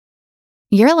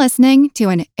You're listening to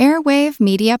an Airwave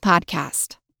Media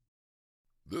Podcast.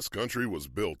 This country was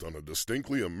built on a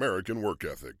distinctly American work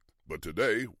ethic, but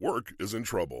today, work is in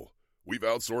trouble. We've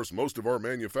outsourced most of our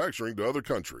manufacturing to other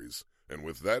countries, and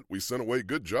with that, we sent away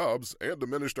good jobs and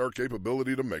diminished our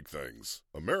capability to make things.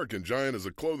 American Giant is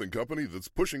a clothing company that's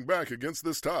pushing back against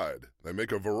this tide. They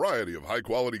make a variety of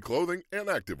high-quality clothing and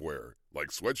activewear, like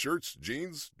sweatshirts,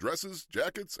 jeans, dresses,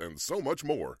 jackets, and so much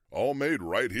more. All made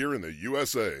right here in the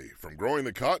USA, from growing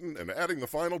the cotton and adding the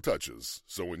final touches.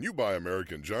 So when you buy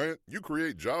American Giant, you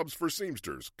create jobs for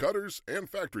seamsters, cutters, and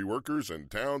factory workers in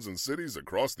towns and cities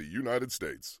across the United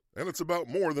States. And it's about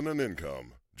more than an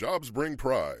income. Jobs bring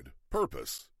pride,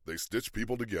 purpose. They stitch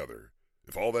people together.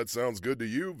 If all that sounds good to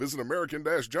you, visit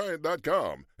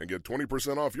American-Giant.com and get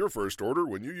 20% off your first order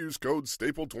when you use code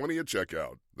STAPLE20 at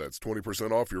checkout. That's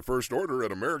 20% off your first order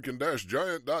at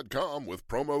American-Giant.com with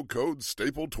promo code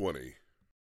STAPLE20.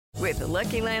 With the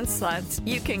Lucky Land Slots,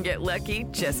 you can get lucky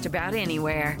just about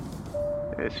anywhere.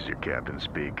 This is your captain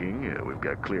speaking. We've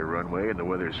got clear runway and the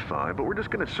weather's fine, but we're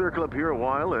just going to circle up here a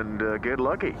while and get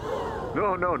lucky.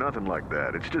 No, nothing like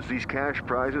that. It's just these cash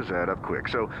prizes add up quick.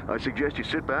 So I suggest you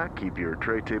sit back, keep your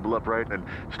tray table upright, and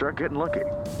start getting lucky.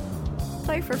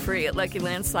 Play for free at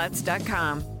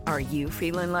LuckyLandSlots.com. Are you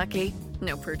feeling lucky?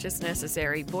 No purchase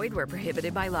necessary. Void where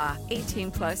prohibited by law.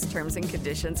 18 plus terms and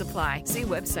conditions apply. See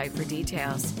website for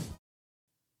details.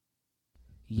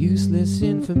 Useless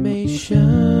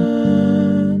information.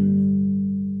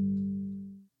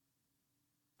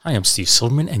 Hi, I'm Steve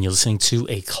Silverman, and you're listening to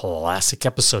a classic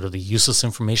episode of the Useless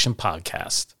Information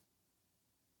Podcast.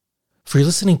 For your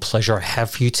listening pleasure, I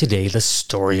have for you today the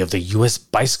story of the U.S.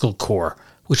 Bicycle Corps,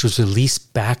 which was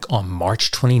released back on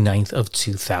March 29th of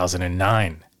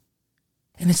 2009.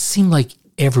 And it seemed like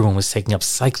everyone was taking up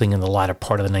cycling in the latter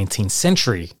part of the 19th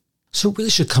century, so it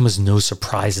really should come as no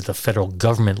surprise that the federal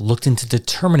government looked into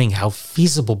determining how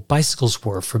feasible bicycles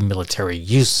were for military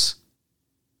use.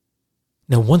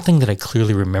 Now, one thing that I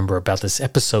clearly remember about this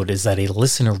episode is that a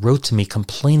listener wrote to me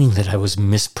complaining that I was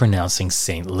mispronouncing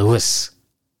St. Louis.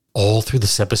 All through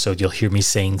this episode, you'll hear me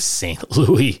saying St.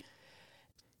 Louis.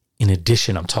 In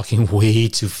addition, I'm talking way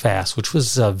too fast, which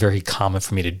was very common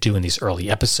for me to do in these early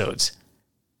episodes.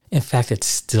 In fact, it's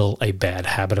still a bad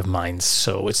habit of mine,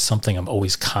 so it's something I'm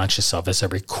always conscious of as I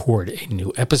record a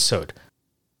new episode.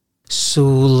 So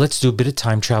let's do a bit of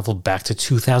time travel back to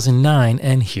 2009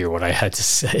 and hear what I had to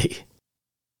say.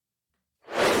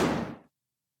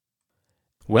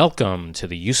 Welcome to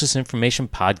the Useless Information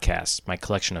Podcast, my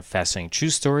collection of fascinating true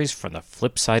stories from the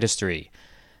flip side of history.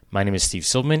 My name is Steve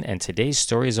Silverman, and today's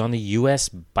story is on the U.S.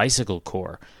 Bicycle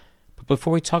Corps. But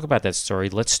before we talk about that story,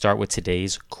 let's start with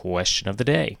today's question of the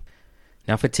day.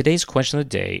 Now, for today's question of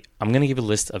the day, I'm going to give a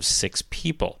list of 6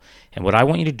 people, and what I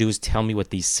want you to do is tell me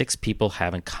what these 6 people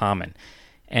have in common.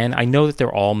 And I know that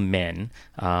they're all men,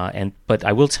 but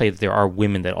I will tell you that there are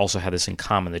women that also have this in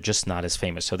common. They're just not as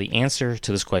famous. So the answer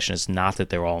to this question is not that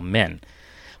they're all men.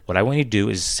 What I want you to do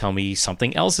is tell me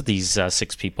something else that these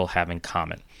 6 people have in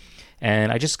common. And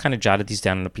I just kind of jotted these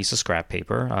down on a piece of scrap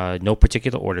paper, no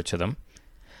particular order to them.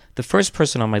 The first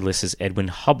person on my list is Edwin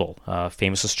Hubble, a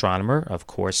famous astronomer. Of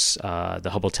course, the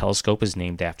Hubble telescope is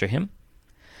named after him.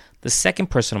 The second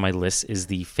person on my list is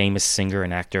the famous singer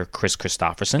and actor Kris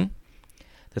Kristofferson.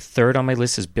 The third on my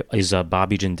list is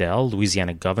Bobby Jindal,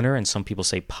 Louisiana governor, and some people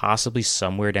say possibly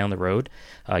somewhere down the road,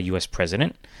 U.S.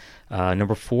 president.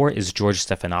 Number 4 is George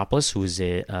Stephanopoulos, who is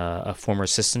a former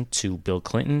assistant to Bill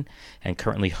Clinton and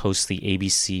currently hosts the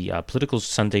ABC Political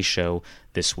Sunday show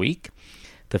This Week.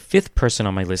 The 5th person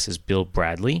on my list is Bill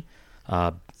Bradley,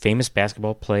 famous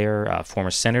basketball player, former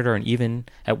senator, and even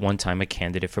at one time a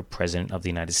candidate for president of the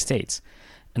United States.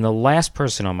 And the last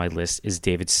person on my list is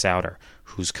David Souter,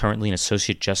 who's currently an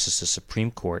Associate Justice of the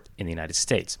Supreme Court in the United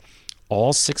States.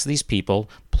 All 6 of these people,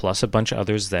 plus a bunch of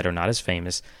others that are not as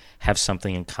famous, have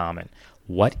something in common.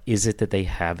 What is it that they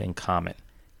have in common?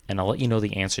 And I'll let you know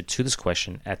the answer to this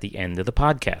question at the end of the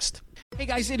podcast. Hey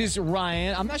guys, it is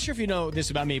Ryan. I'm not sure if you know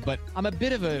this about me, but I'm a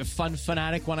bit of a fun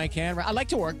fanatic when I can. I like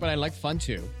to work, but I like fun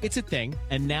too. It's a thing.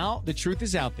 And now the truth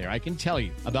is out there. I can tell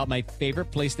you about my favorite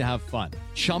place to have fun.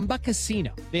 Chumba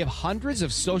Casino. They have hundreds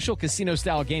of social casino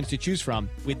style games to choose from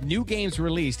with new games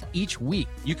released each week.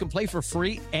 You can play for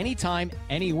free anytime,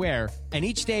 anywhere. And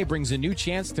each day brings a new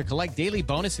chance to collect daily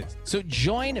bonuses. So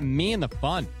join me in the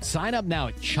fun. Sign up now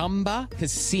at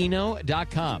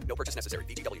ChumbaCasino.com. No purchase necessary.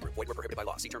 VGW Group. Void where prohibited by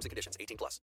law. See terms and conditions. 18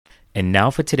 plus. And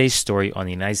now for today's story on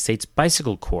the United States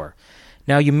Bicycle Corps.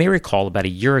 Now, you may recall about a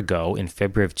year ago, in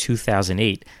February of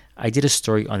 2008, I did a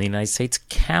story on the United States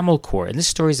Camel Corps, and this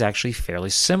story is actually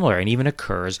fairly similar and even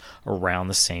occurs around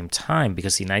the same time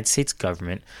because the United States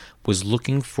government was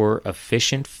looking for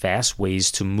efficient, fast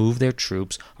ways to move their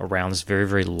troops around this very,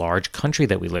 very large country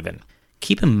that we live in.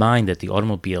 Keep in mind that the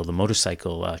automobile, the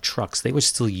motorcycle trucks, they were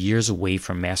still years away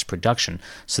from mass production,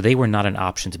 so they were not an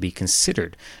option to be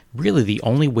considered. Really, the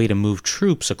only way to move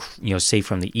troops, say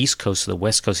from the East Coast to the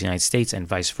West Coast of the United States and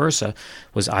vice versa,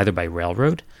 was either by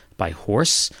railroad, by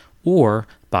horse, or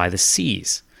by the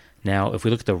seas. Now, if we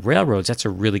look at the railroads, that's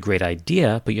a really great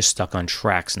idea, but you're stuck on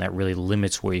tracks, and that really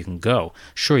limits where you can go.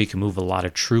 Sure, you can move a lot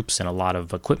of troops and a lot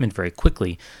of equipment very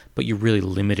quickly, but you're really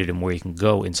limited in where you can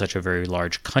go in such a very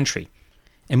large country.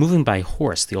 And moving by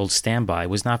horse, the old standby,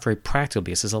 was not very practical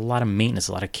because there's a lot of maintenance,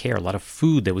 a lot of care, a lot of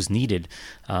food that was needed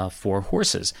for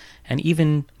horses. And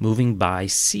even moving by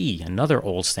sea, another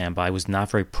old standby, was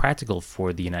not very practical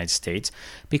for the United States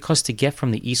because to get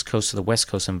from the East Coast to the West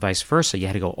Coast and vice versa, you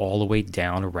had to go all the way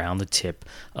down around the tip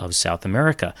of South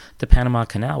America. The Panama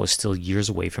Canal was still years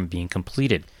away from being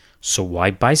completed. So why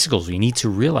bicycles? We need to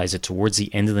realize that towards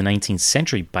the end of the 19th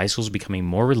century, bicycles were becoming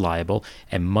more reliable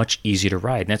and much easier to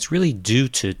ride. And that's really due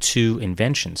to two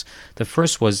inventions. The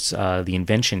first was the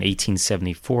invention in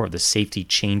 1874 of the safety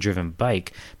chain-driven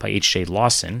bike by H.J.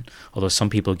 Lawson, although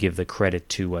some people give the credit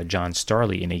to John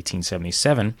Starley in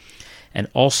 1877, and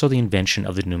also the invention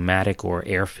of the pneumatic or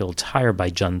air-filled tire by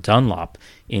John Dunlop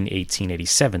in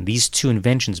 1887. These two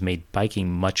inventions made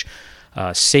biking much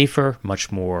safer,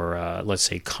 much more, let's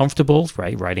say, comfortable,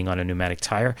 right, riding on a pneumatic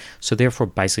tire. So therefore,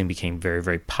 bicycling became very,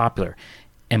 very popular.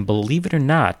 And believe it or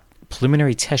not,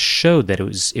 preliminary tests showed that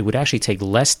it would actually take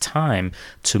less time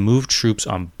to move troops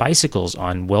on bicycles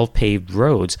on well-paved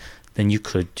roads than you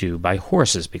could do by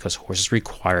horses, because horses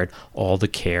required all the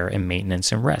care and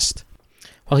maintenance and rest.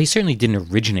 While he certainly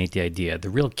didn't originate the idea, the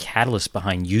real catalyst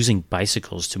behind using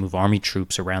bicycles to move Army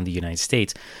troops around the United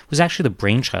States was actually the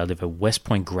brainchild of a West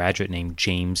Point graduate named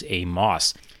James A.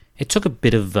 Moss. It took a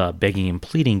bit of begging and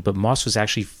pleading, but Moss was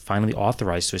actually finally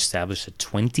authorized to establish the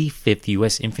 25th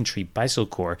U.S. Infantry Bicycle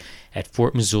Corps at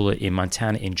Fort Missoula in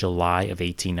Montana in July of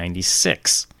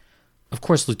 1896. Of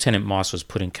course, Lieutenant Moss was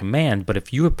put in command, but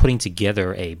if you were putting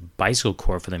together a bicycle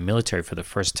corps for the military for the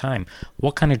first time,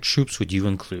 what kind of troops would you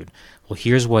include? Well,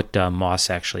 here's what Moss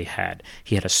actually had.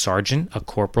 He had a sergeant, a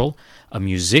corporal, a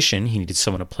musician. He needed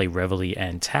someone to play reveille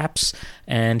and taps,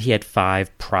 and he had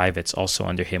 5 privates also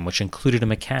under him, which included a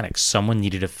mechanic. Someone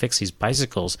needed to fix these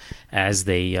bicycles as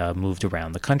they moved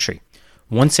around the country.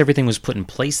 Once everything was put in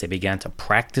place, they began to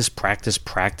practice,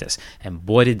 and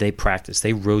boy did they practice.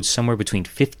 They rode somewhere between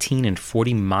 15 and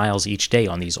 40 miles each day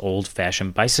on these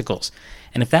old-fashioned bicycles.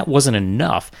 And if that wasn't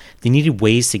enough, they needed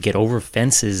ways to get over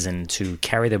fences and to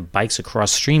carry their bikes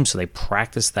across streams, so they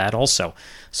practiced that also.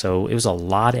 So it was a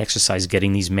lot of exercise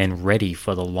getting these men ready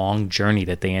for the long journey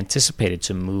that they anticipated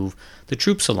to move the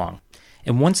troops along.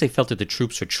 And once they felt that the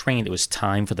troops were trained, it was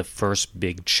time for the first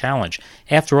big challenge.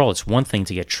 After all, it's one thing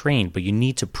to get trained, but you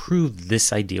need to prove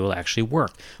this idea will actually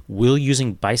work. Will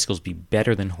using bicycles be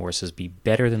better than horses, be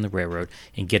better than the railroad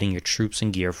in getting your troops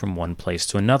and gear from one place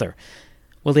to another?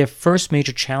 Well, their first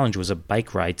major challenge was a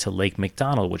bike ride to Lake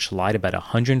McDonald, which lied about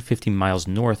 150 miles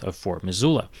north of Fort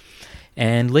Missoula.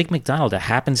 And Lake McDonald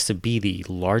happens to be the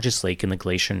largest lake in the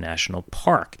Glacier National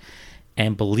Park.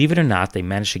 And believe it or not, they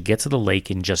managed to get to the lake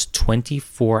in just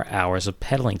 24 hours of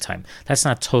pedaling time. That's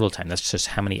not total time. That's just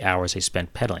how many hours they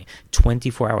spent pedaling.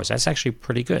 24 hours. That's actually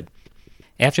pretty good.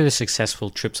 After the successful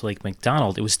trip to Lake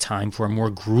McDonald, it was time for a more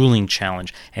grueling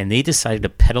challenge, and they decided to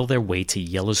pedal their way to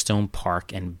Yellowstone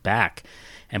Park and back.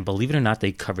 And believe it or not,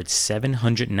 they covered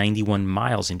 791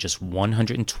 miles in just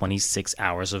 126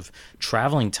 hours of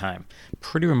traveling time.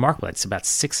 Pretty remarkable. It's about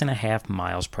 6.5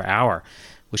 miles per hour,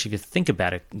 which if you think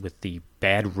about it, with the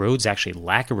bad roads, actually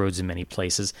lack of roads in many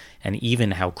places, and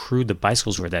even how crude the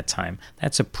bicycles were at that time,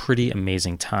 that's a pretty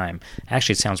amazing time.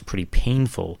 Actually, it sounds pretty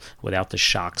painful without the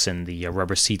shocks and the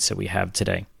rubber seats that we have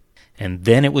today. And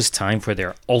then it was time for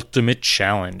their ultimate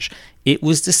challenge. It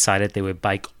was decided they would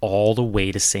bike all the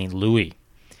way to St. Louis.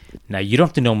 Now, you don't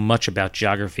have to know much about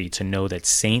geography to know that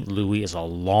St. Louis is a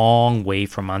long way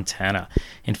from Montana.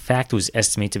 In fact, it was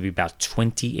estimated to be about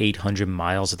 2,800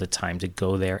 miles at the time to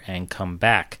go there and come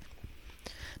back.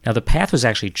 Now, the path was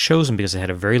actually chosen because it had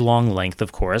a very long length,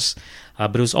 of course,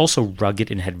 but it was also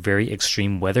rugged and had very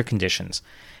extreme weather conditions.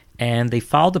 And they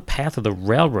followed the path of the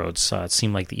railroads. It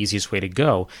seemed like the easiest way to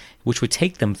go, which would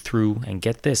take them through, and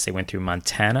get this, they went through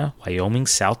Montana, Wyoming,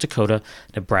 South Dakota,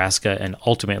 Nebraska, and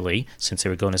ultimately, since they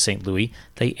were going to St. Louis,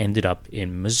 they ended up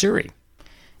in Missouri.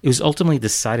 It was ultimately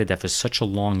decided that for such a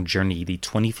long journey, the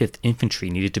 25th Infantry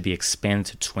needed to be expanded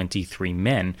to 23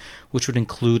 men, which would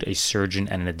include a surgeon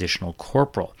and an additional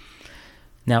corporal.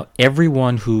 Now,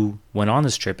 everyone who went on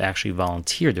this trip actually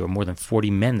volunteered. There were more than 40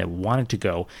 men that wanted to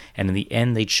go, and in the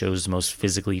end, they chose the most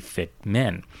physically fit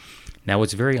men. Now,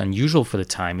 what's very unusual for the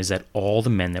time is that all the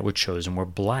men that were chosen were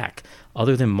black.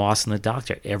 Other than Moss and the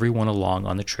doctor, everyone along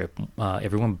on the trip,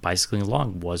 everyone bicycling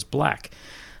along was black.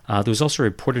 There was also a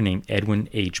reporter named Edwin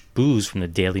H. Booz from the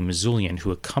Daily Missoulian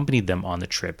who accompanied them on the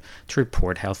trip to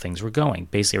report how things were going.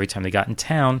 Basically, every time they got in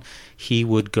town, he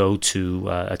would go to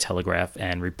a telegraph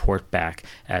and report back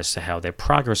as to how their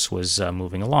progress was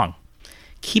moving along.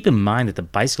 Keep in mind that the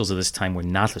bicycles of this time were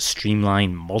not the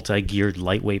streamlined, multi-geared,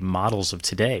 lightweight models of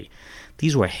today.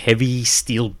 These were heavy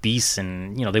steel beasts,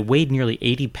 and they weighed nearly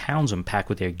 80 pounds when packed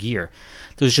with their gear.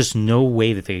 There was just no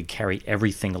way that they could carry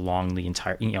everything along the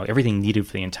entire, everything needed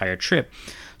for the entire trip.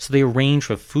 So they arranged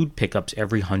for food pickups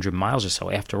every 100 miles or so.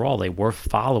 After all, they were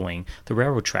following the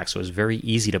railroad tracks, so it was very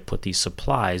easy to put these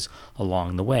supplies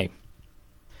along the way.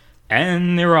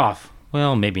 And they're off.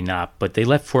 Well, maybe not, but they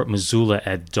left Fort Missoula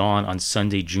at dawn on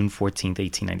Sunday, June 14,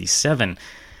 1897.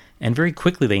 And very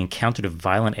quickly they encountered a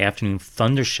violent afternoon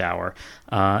thunder shower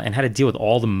and had to deal with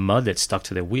all the mud that stuck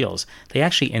to their wheels. They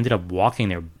actually ended up walking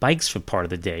their bikes for part of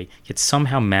the day, yet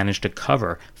somehow managed to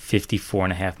cover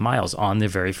 54.5 miles on their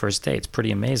very first day. It's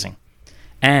pretty amazing.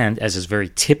 And, as is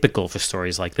very typical for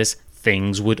stories like this,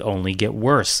 things would only get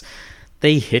worse.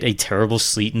 They hit a terrible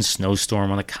sleet and snowstorm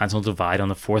on the Continental Divide on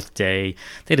the fourth day.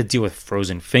 They had to deal with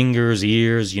frozen fingers,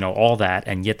 ears, all that,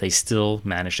 and yet they still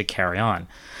managed to carry on.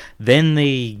 Then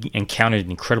they encountered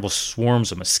incredible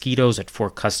swarms of mosquitoes at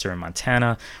Fort Custer in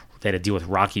Montana. They had to deal with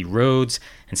rocky roads,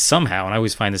 and somehow, and I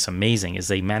always find this amazing, is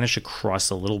they managed to cross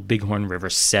the Little Bighorn River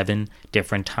 7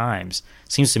 different times.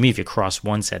 Seems to me if you cross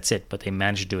once, that's it, but they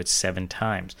managed to do it 7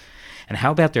 times. And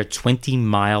how about their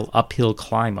 20-mile uphill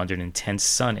climb under an intense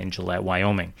sun in Gillette,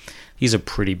 Wyoming? These are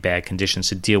pretty bad conditions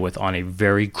to deal with on a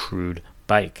very crude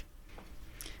bike.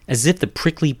 As if the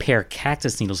prickly pear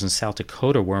cactus needles in South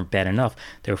Dakota weren't bad enough,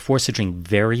 they were forced to drink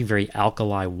very, very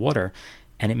alkali water,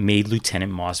 and it made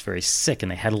Lieutenant Moss very sick,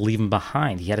 and they had to leave him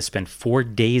behind. He had to spend 4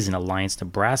 days in Alliance,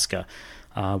 Nebraska,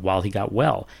 while he got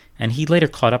well. And he later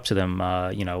caught up to them,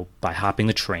 by hopping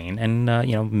the train and,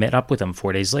 met up with them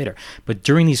 4 days later. But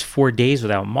during these 4 days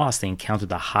without Moss, they encountered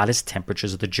the hottest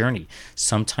temperatures of the journey,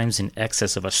 sometimes in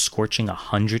excess of a scorching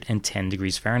 110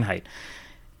 degrees Fahrenheit.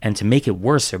 And to make it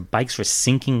worse, their bikes were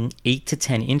sinking 8 to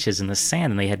 10 inches in the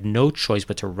sand, and they had no choice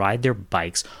but to ride their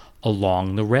bikes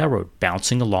along the railroad,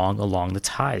 bouncing along the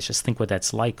ties. Just think what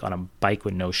that's like on a bike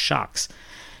with no shocks.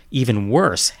 Even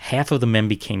worse, half of the men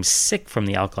became sick from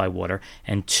the alkali water,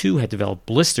 and 2 had developed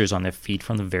blisters on their feet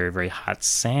from the very, very hot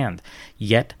sand.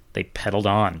 Yet, they pedaled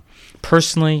on.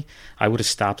 Personally, I would have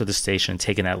stopped at the station and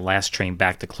taken that last train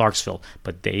back to Clarksville,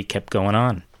 but they kept going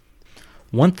on.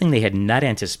 One thing they had not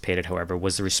anticipated, however,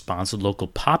 was the response of local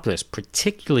populace,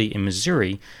 particularly in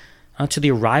Missouri, to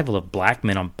the arrival of black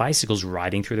men on bicycles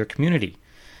riding through their community.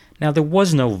 Now, there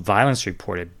was no violence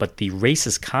reported, but the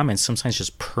racist comments sometimes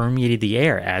just permeated the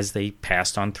air as they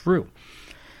passed on through.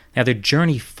 Now, their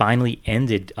journey finally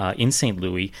ended in St.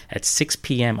 Louis at 6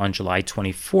 p.m. on July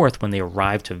 24th when they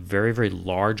arrived to a very, very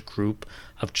large group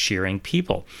of cheering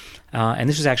people. And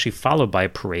this was actually followed by a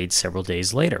parade several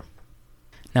days later.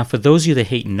 Now, for those of you that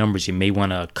hate numbers, you may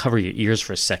want to cover your ears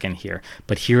for a second here,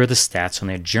 but here are the stats on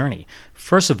their journey.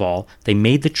 First of all, they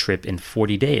made the trip in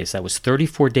 40 days. That was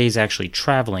 34 days actually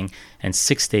traveling and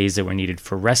 6 days that were needed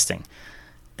for resting.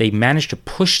 They managed to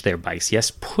push their bikes,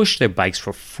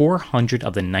 for 400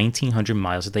 of the 1,900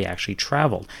 miles that they actually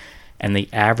traveled. And they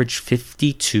averaged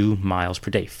 52 miles per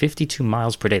day. 52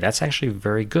 miles per day, that's actually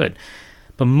very good.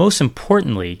 But most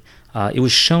importantly, it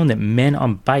was shown that men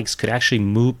on bikes could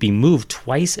actually be moved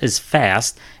twice as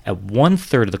fast at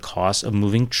 1/3 of the cost of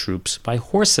moving troops by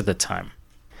horse at the time.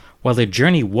 While their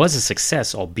journey was a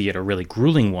success, albeit a really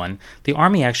grueling one, the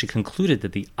Army actually concluded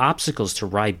that the obstacles to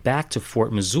ride back to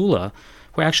Fort Missoula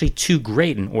were actually too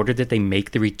great and ordered that they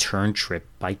make the return trip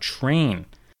by train.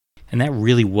 And that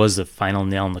really was the final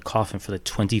nail in the coffin for the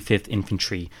 25th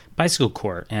Infantry Bicycle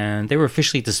Corps, and they were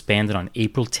officially disbanded on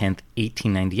April 10th,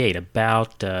 1898,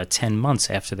 about 10 months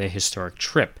after their historic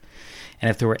trip. And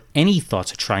if there were any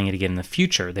thoughts of trying it again in the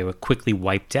future, they were quickly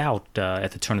wiped out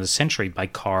at the turn of the century by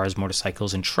cars,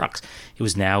 motorcycles, and trucks. It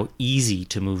was now easy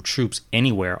to move troops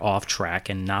anywhere off track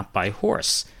and not by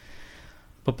horse.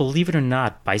 But believe it or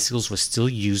not, bicycles were still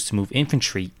used to move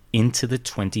infantry into the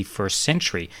 21st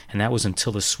century, and that was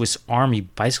until the Swiss Army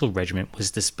Bicycle Regiment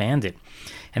was disbanded.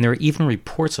 And there are even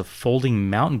reports of folding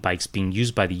mountain bikes being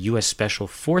used by the U.S. Special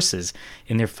Forces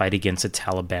in their fight against the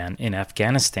Taliban in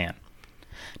Afghanistan.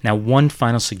 Now, one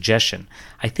final suggestion.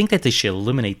 I think that they should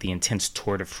eliminate the intense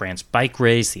Tour de France bike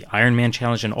race, the Ironman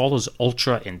Challenge, and all those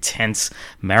ultra-intense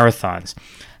marathons.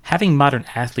 Having modern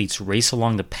athletes race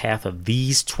along the path of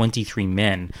these 23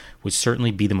 men would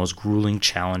certainly be the most grueling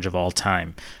challenge of all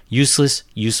time. Useless,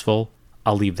 useful,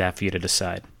 I'll leave that for you to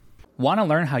decide. Want to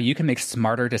learn how you can make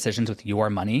smarter decisions with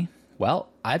your money? Well,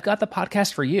 I've got the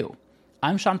podcast for you.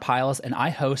 I'm Sean Piles, and I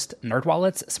host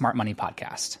NerdWallet's Smart Money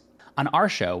Podcast. On our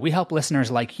show, we help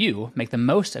listeners like you make the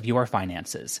most of your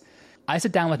finances. I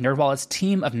sit down with NerdWallet's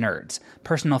team of nerds,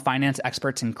 personal finance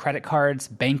experts in credit cards,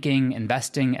 banking,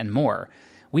 investing, and more.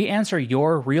 We answer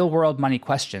your real-world money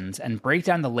questions and break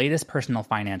down the latest personal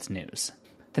finance news.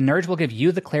 The nerds will give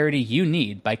you the clarity you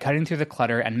need by cutting through the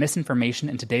clutter and misinformation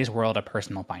in today's world of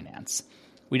personal finance.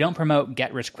 We don't promote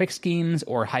get-rich-quick schemes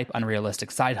or hype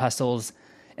unrealistic side hustles.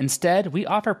 Instead, we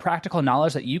offer practical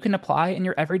knowledge that you can apply in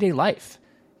your everyday life.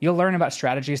 You'll learn about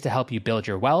strategies to help you build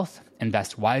your wealth,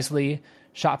 invest wisely,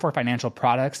 shop for financial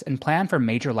products, and plan for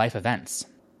major life events.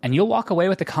 And you'll walk away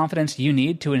with the confidence you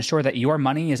need to ensure that your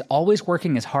money is always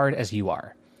working as hard as you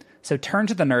are. So turn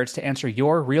to the nerds to answer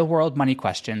your real-world money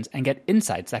questions and get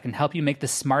insights that can help you make the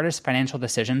smartest financial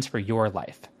decisions for your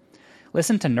life.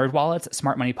 Listen to NerdWallet's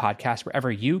Smart Money Podcast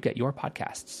wherever you get your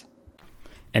podcasts.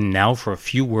 And now for a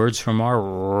few words from our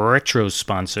retro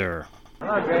sponsor.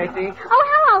 Hello, Gracie. Oh,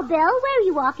 hello, Bill. Where are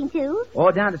you walking to? Oh,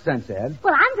 down to Sunset.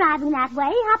 Well, I'm driving that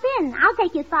way. Hop in. I'll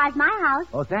take you as far as my house.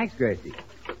 Oh, thanks, Gracie.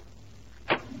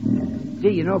 Gee,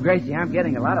 you know, Gracie, I'm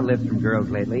getting a lot of lifts from girls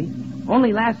lately.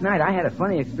 Only last night I had a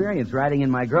funny experience riding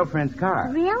in my girlfriend's car.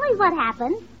 Really? What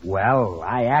happened? Well,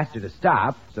 I asked her to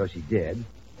stop, so she did.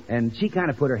 And she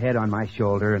kind of put her head on my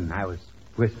shoulder, and I was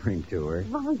whispering to her.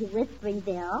 What were you whispering,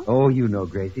 Bill? Oh, you know,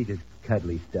 Gracie, just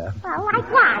cuddly stuff. Well,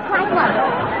 like what? Like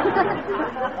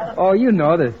what? Oh, you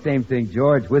know, the same thing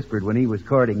George whispered when he was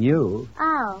courting you.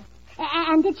 Oh.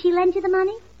 And did she lend you the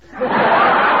money?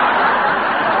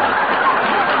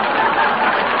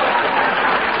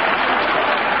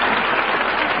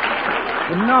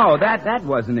 No, that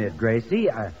wasn't it, Gracie.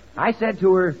 I said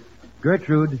to her,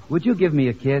 Gertrude, would you give me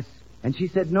a kiss? And she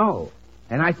said no.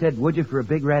 And I said, would you for a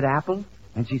big red apple?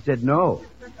 And she said no.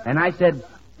 And I said,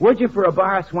 would you for a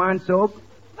bar of Swan soap?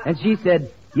 And she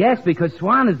said, yes, because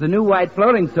Swan is the new white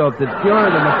floating soap that's purer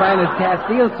than the finest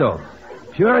Castile soap.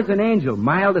 Pure as an angel,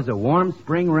 mild as a warm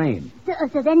spring rain.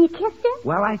 So then you kissed her?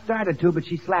 Well, I started to, but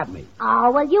she slapped me.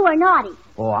 Oh, well, you were naughty.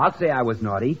 Oh, I'll say I was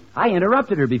naughty. I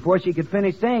interrupted her before she could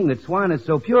finish saying that Swan is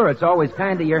so pure it's always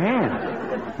kind to your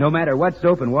hands. No matter what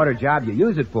soap and water job you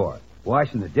use it for.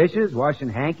 Washing the dishes, washing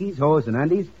hankies, hose, and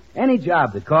undies. Any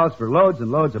job that calls for loads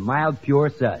and loads of mild, pure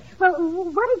suds. Well,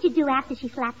 what did you do after she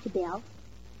slapped you, Bill?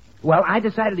 Well, I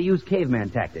decided to use caveman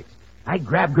tactics. I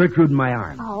grabbed Gertrude in my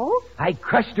arms. Oh? I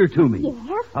crushed her to me.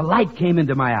 Yes? A light came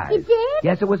into my eyes. You did?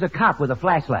 Yes, it was a cop with a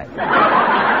flashlight.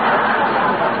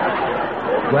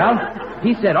 Well,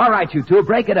 he said, all right, you two,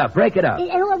 break it up, break it up.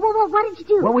 What did you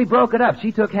do? Well, we broke it up.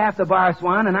 She took half the bar of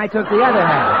Swan, and I took the other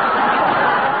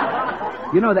half.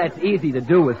 You know that's easy to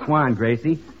do with Swan,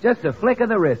 Gracie. Just a flick of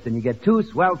the wrist, and you get 2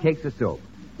 swell cakes of soap.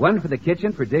 One for the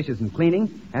kitchen for dishes and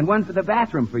cleaning, and one for the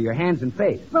bathroom for your hands and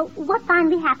face. Well, what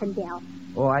finally happened, Bill?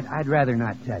 Oh, I'd rather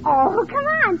not tell you. Oh, come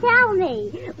on, tell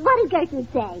me. What did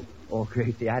Gertrude say? Oh,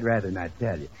 Gracie, I'd rather not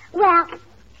tell you. Well,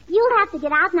 you'll have to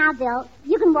get out now, Bill.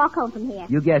 You can walk home from here.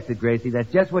 You guessed it, Gracie. That's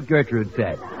just what Gertrude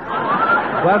said.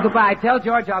 Well, goodbye. Tell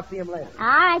George I'll see him later. All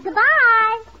right,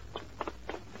 goodbye.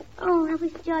 Oh, I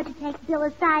wish George would take Bill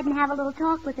aside and have a little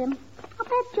talk with him. I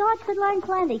bet George could learn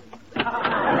plenty.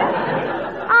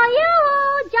 Oh,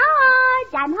 you,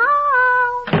 George, I'm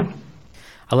home.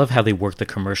 I love how they worked the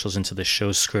commercials into the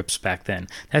show scripts back then.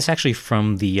 That's actually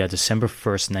from the December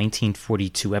 1st,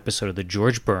 1942 episode of the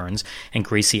George Burns and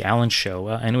Gracie Allen show,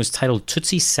 and it was titled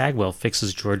Tootsie Sagwell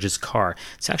Fixes George's Car.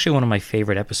 It's actually one of my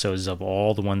favorite episodes of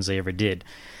all the ones they ever did.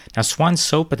 Now, Swan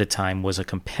Soap at the time was a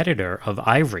competitor of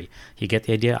Ivory. You get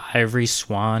the idea? Ivory,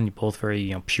 Swan, both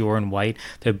very pure and white.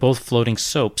 They're both floating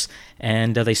soaps,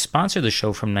 and they sponsored the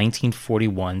show from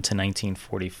 1941 to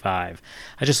 1945.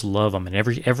 I just love them, and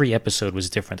every episode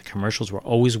was different. The commercials were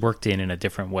always worked in a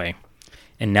different way.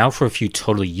 And now for a few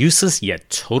totally useless yet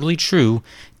totally true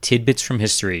tidbits from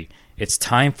history. It's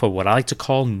time for what I like to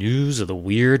call news of the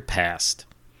weird past.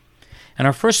 And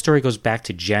our first story goes back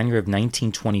to January of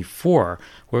 1924,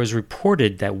 where it was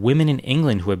reported that women in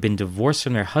England who had been divorced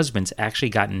from their husbands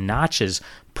actually got notches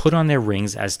put on their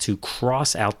rings as to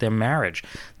cross out their marriage.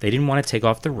 They didn't want to take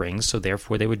off the rings, so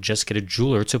therefore they would just get a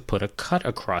jeweler to put a cut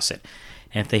across it.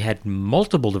 And if they had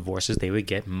multiple divorces, they would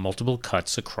get multiple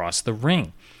cuts across the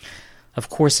ring. Of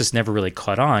course, this never really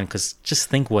caught on, because just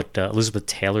think what Elizabeth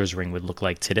Taylor's ring would look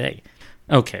like today.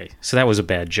 Okay, so that was a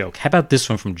bad joke. How about this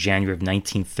one from January of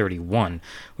 1931? It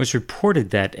was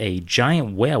reported that a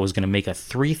giant whale was going to make a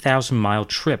 3,000-mile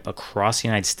trip across the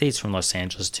United States from Los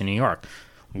Angeles to New York.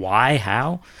 Why?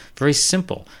 How? Very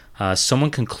simple.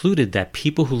 Someone concluded that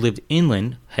people who lived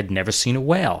inland had never seen a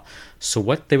whale. So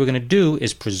what they were going to do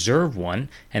is preserve one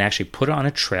and actually put it on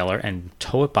a trailer and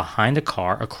tow it behind a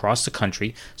car across the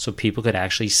country so people could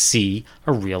actually see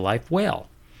a real-life whale.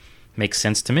 Makes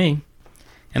sense to me.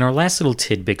 And our last little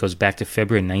tidbit goes back to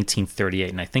February 1938,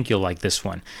 and I think you'll like this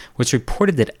one, where it's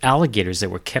reported that alligators that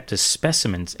were kept as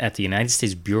specimens at the United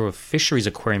States Bureau of Fisheries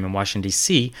Aquarium in Washington,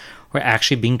 D.C., were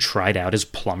actually being tried out as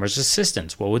plumber's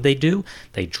assistants. What would they do?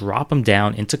 They'd drop them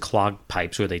down into clogged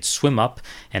pipes where they'd swim up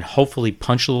and hopefully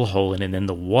punch a little hole in it, and then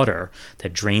the water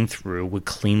that drained through would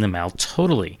clean them out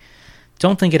totally.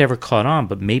 Don't think it ever caught on,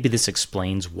 but maybe this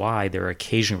explains why there are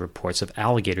occasional reports of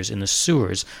alligators in the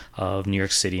sewers of New York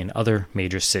City and other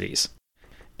major cities.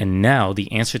 And now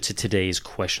the answer to today's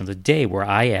question of the day, where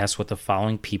I asked what the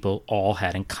following people all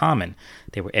had in common.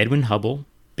 They were Edwin Hubble,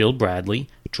 Bill Bradley,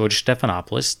 George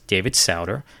Stephanopoulos, David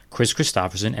Souter, Chris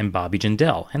Christopherson, and Bobby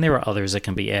Jindal. And there are others that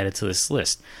can be added to this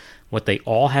list. What they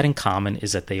all had in common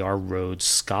is that they are Rhodes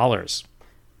Scholars.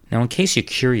 Now, in case you're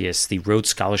curious, the Rhodes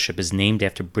Scholarship is named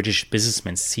after British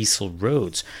businessman Cecil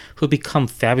Rhodes, who had become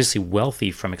fabulously wealthy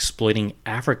from exploiting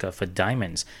Africa for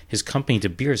diamonds. His company De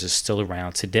Beers is still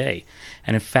around today.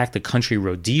 And in fact, the country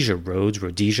Rhodesia,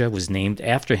 Rhodesia, was named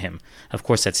after him. Of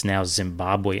course, that's now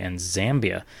Zimbabwe and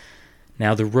Zambia.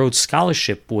 Now, the Rhodes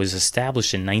Scholarship was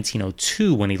established in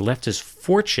 1902 when he left his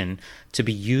fortune to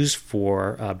be used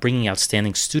for bringing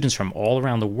outstanding students from all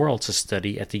around the world to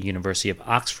study at the University of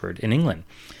Oxford in England.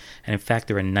 And in fact,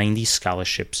 there are 90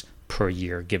 scholarships per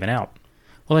year given out.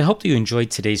 Well, I hope that you enjoyed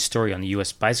today's story on the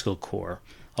U.S. Bicycle Corps,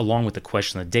 along with the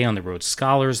question of the day on the Rhodes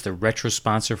Scholars, the retro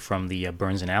sponsor from the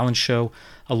Burns and Allen show,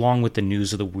 along with the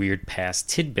news of the weird past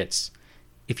tidbits.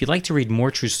 If you'd like to read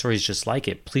more true stories just like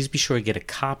it, please be sure to get a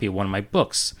copy of one of my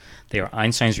books. They are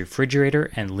Einstein's Refrigerator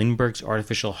and Lindbergh's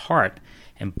Artificial Heart,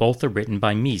 and both are written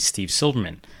by me, Steve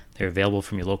Silverman. They're available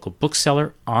from your local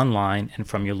bookseller, online, and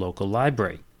from your local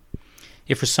library.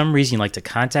 If for some reason you'd like to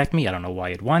contact me, I don't know why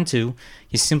you'd want to,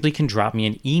 you simply can drop me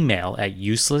an email at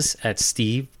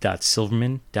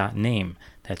useless@steve.silverman.name.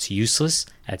 That's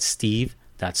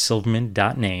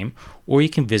useless@steve.silverman.name, or you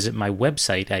can visit my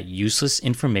website at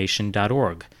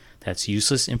uselessinformation.org. That's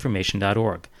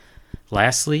uselessinformation.org.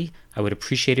 Lastly, I would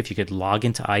appreciate if you could log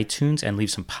into iTunes and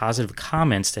leave some positive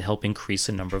comments to help increase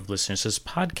the number of listeners to this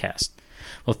podcast.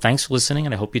 Well, thanks for listening,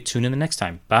 and I hope you tune in the next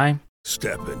time. Bye.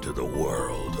 Step into the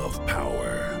world of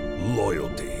power,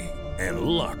 loyalty, and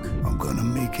luck. I'm gonna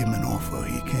make him an offer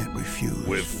he can't refuse.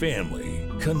 With family,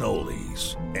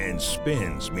 cannolis, and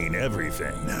spins mean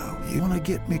everything. Now, you wanna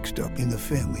get mixed up in the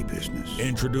family business.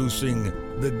 Introducing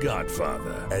The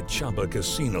Godfather at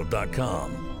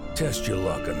ChumbaCasino.com. Test your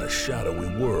luck in the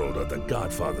shadowy world of The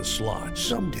Godfather slot.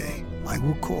 Someday, I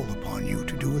will call upon you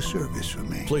to do a service for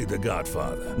me. Play The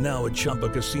Godfather, now at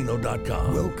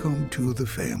ChumbaCasino.com. Welcome to the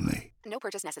family. No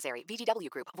purchase necessary. VGW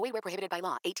Group. Void where prohibited by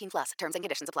law. 18+. Terms and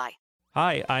conditions apply.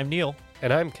 Hi, I'm Neil.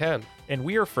 And I'm Ken. And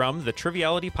we are from the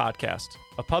Triviality Podcast,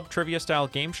 a pub trivia-style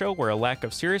game show where a lack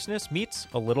of seriousness meets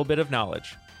a little bit of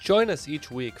knowledge. Join us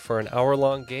each week for an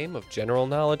hour-long game of general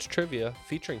knowledge trivia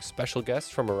featuring special guests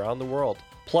from around the world,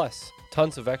 plus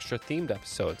tons of extra themed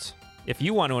episodes. If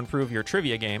you want to improve your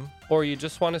trivia game, or you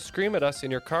just want to scream at us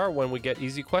in your car when we get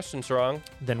easy questions wrong,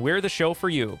 then we're the show for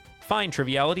you. Find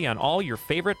Triviality on all your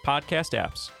favorite podcast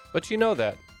apps. But you know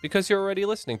that, because you're already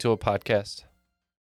listening to a podcast.